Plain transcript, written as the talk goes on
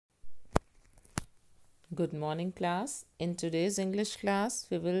Good morning, class. In today's English class,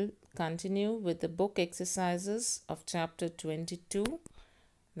 we will continue with the book exercises of chapter 22,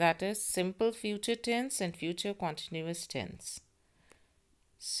 that is simple future tense and future continuous tense.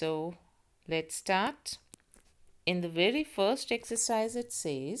 So, let's start. In the very first exercise, it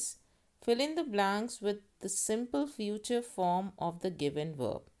says fill in the blanks with the simple future form of the given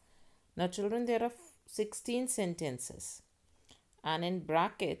verb. Now, children, there are 16 sentences, and in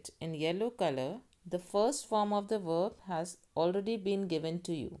bracket in yellow color, the first form of the verb has already been given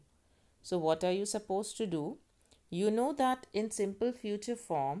to you. So what are you supposed to do? You know that in simple future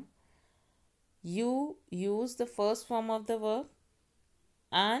form, you use the first form of the verb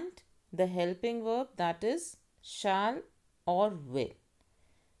and the helping verb, that is shall or will.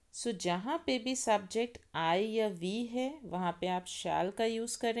 So जहाँ पे भी subject I या we है वहाँ पे आप shall का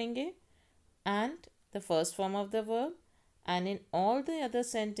use करेंगे and the first form of the verb, and in all the other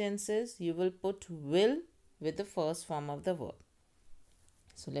sentences you will put will with the first form of the verb.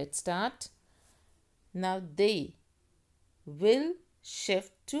 So let's start. Now they will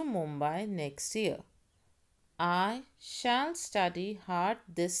shift to Mumbai next year. I shall study hard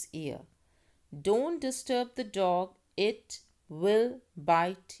this year. Don't disturb the dog, it will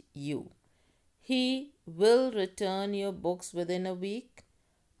bite you. He will return your books within a week.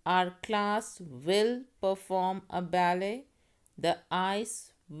 Our class will perform a ballet. The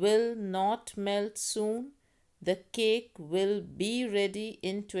ice will not melt soon. The cake will be ready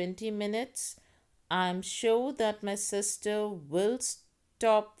in 20 minutes. I'm sure that my sister will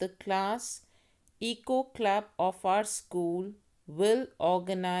stop the class. Eco Club of our school will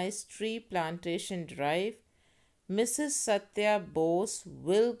organize tree plantation drive. Mrs. Satya Bose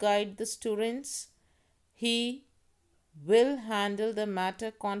will guide the students. He will handle the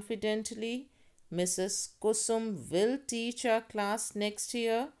matter confidently. Mrs. Kusum will teach our class next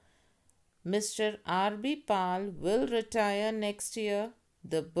year. Mr. R.B. Pal will retire next year.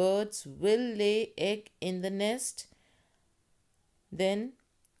 The birds will lay egg in the nest. Then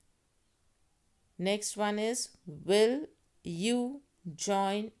next one is, will you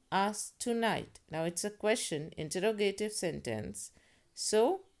join us tonight? Now it's a question, interrogative sentence.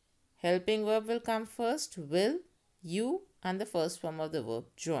 So helping verb will come first, will, you, and the first form of the verb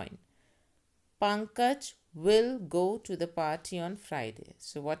join. Pankaj will go to the party on Friday.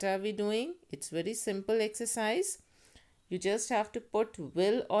 So what are we doing? It's very simple exercise. You just have to put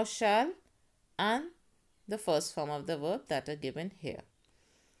will or shall and the first form of the verb that are given here.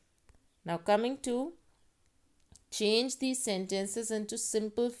 Now coming to change these sentences into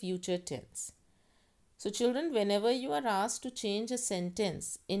simple future tense. So children, whenever you are asked to change a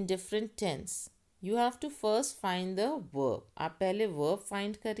sentence in different tense, you have to first find the verb. आप पहले verb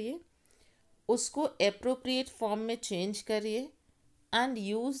find करिए, उसको appropriate form में change करिए and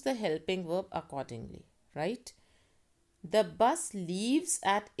use the helping verb accordingly, right? The bus leaves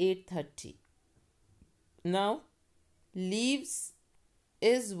at 8:30. Now, leaves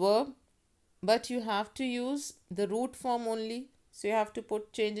is verb, but you have to use the root form only. So you have to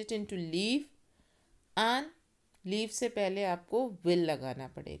change it into leave, and leave से पहले आपको will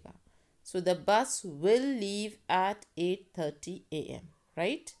लगाना पड़ेगा. So the bus will leave at 8:30 a.m.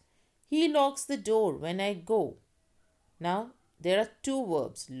 right? He locks the door when I go. Now there are two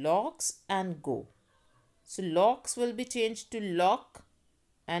verbs, locks and go. So locks will be changed to lock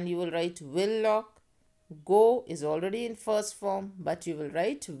and you will write will lock. Go is already in first form, but you will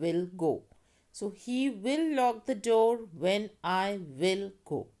write will go. So he will lock the door when I will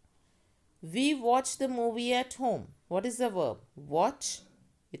go. We watch the movie at home. What is the verb? Watch.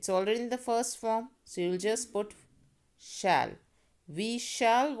 It's already in the first form, so you'll just put shall. We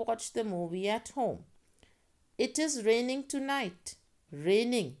shall watch the movie at home. It is raining tonight.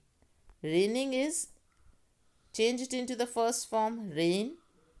 Raining. Raining is, change it into the first form, rain,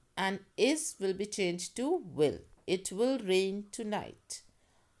 and is will be changed to will. It will rain tonight.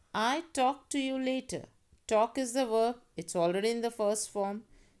 I talk to you later. Talk is the verb. It's already in the first form.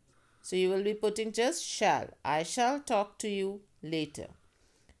 So you will be putting just shall. I shall talk to you later.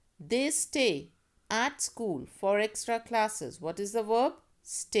 They stay at school for extra classes. What is the verb?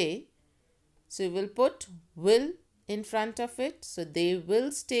 Stay. So you will put will in front of it. So they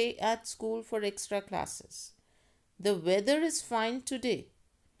will stay at school for extra classes. The weather is fine today.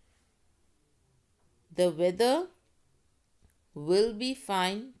 The weather will be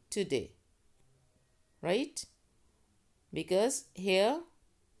fine today. Right? Because here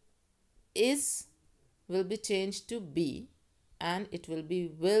is will be changed to be and it will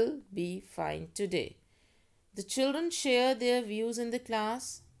be fine today. The children share their views in the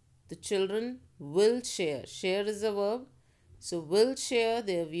class. The children will share. Share is a verb. So will share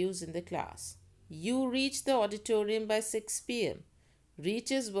their views in the class. You reach the auditorium by 6 p.m. Reach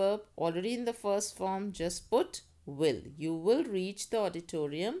is verb already in the first form. Just put will. You will reach the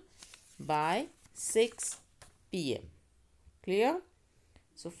auditorium by 6 p.m. Clear?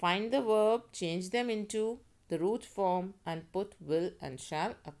 So find the verb, change them into the root form and put will and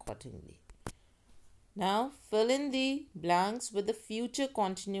shall accordingly. Now fill in the blanks with the future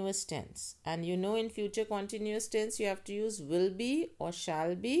continuous tense. And you know in future continuous tense you have to use will be or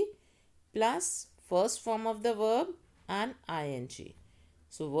shall be plus first form of the verb and ing.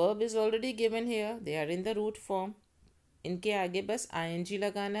 So verb is already given here. They are in the root form. इनके आगे बस ing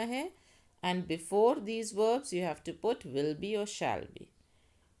लगाना है. And before these verbs you have to put will be or shall be.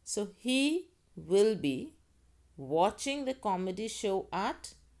 So he will be watching the comedy show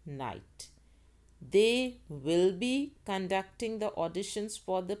at night. They will be conducting the auditions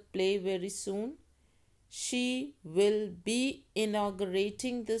for the play very soon. She will be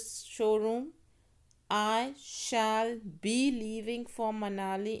inaugurating this showroom. I shall be leaving for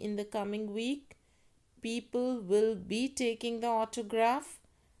Manali in the coming week. People will be taking the autograph.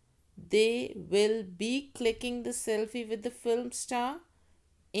 They will be clicking the selfie with the film star.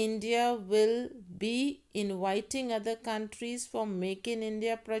 India will be inviting other countries for Make in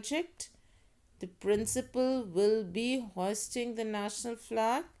India project. The principal will be hoisting the national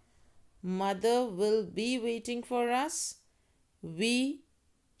flag. Mother will be waiting for us. We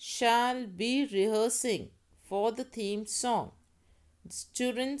shall be rehearsing for the theme song.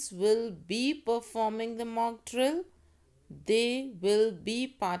 Students will be performing the mock drill. They will be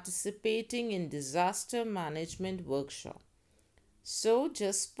participating in disaster management workshop. So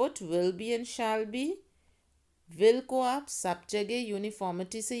just put will be and shall be. Will को आप सब जगह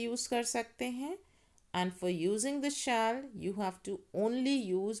uniformity से use कर सकते हैं. And for using the shall, you have to only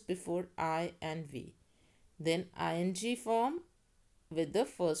use before I and we. Then ing form with the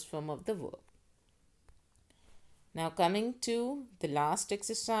first form of the verb. Now coming to the last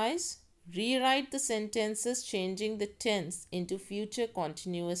exercise, rewrite the sentences changing the tense into future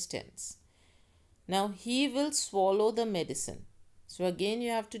continuous tense. Now he will swallow the medicine. So again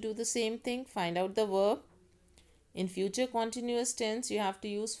you have to do the same thing, find out the verb. In future continuous tense you have to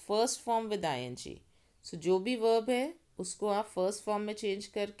use first form with ing. So जो भी verb है उसको आप first form में change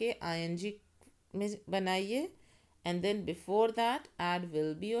करके ing में बनाइए and then before that add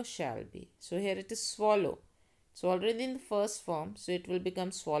will be or shall be. So here it is swallow. So already in the first form, so it will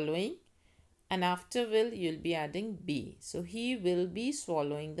become swallowing, and after will you will be adding be. So he will be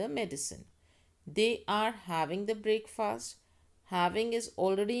swallowing the medicine. They are having the breakfast. Having is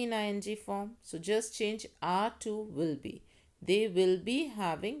already in ing form, so just change are to will be. They will be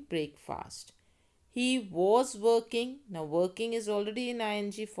having breakfast. He was working. Now working is already in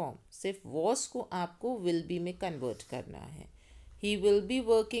ing form. सिर्फ was को आपको will be में convert करना है. He will be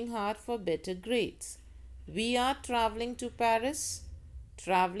working hard for better grades. We are traveling to Paris.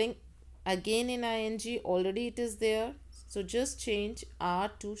 Traveling again in ing, already it is there. So just change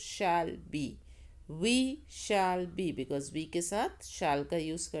are to shall be. We shall be, because we के साथ shall का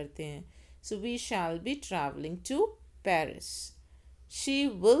use करते हैं. So we shall be traveling to Paris. She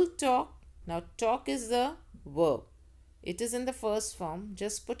will talk. Now talk is the verb. It is in the first form.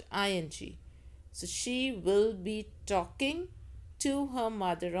 Just put ing. So she will be talking to her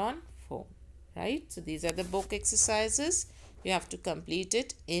mother on phone. Right? So these are the book exercises. You have to complete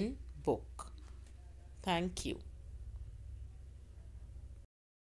it in book. Thank you.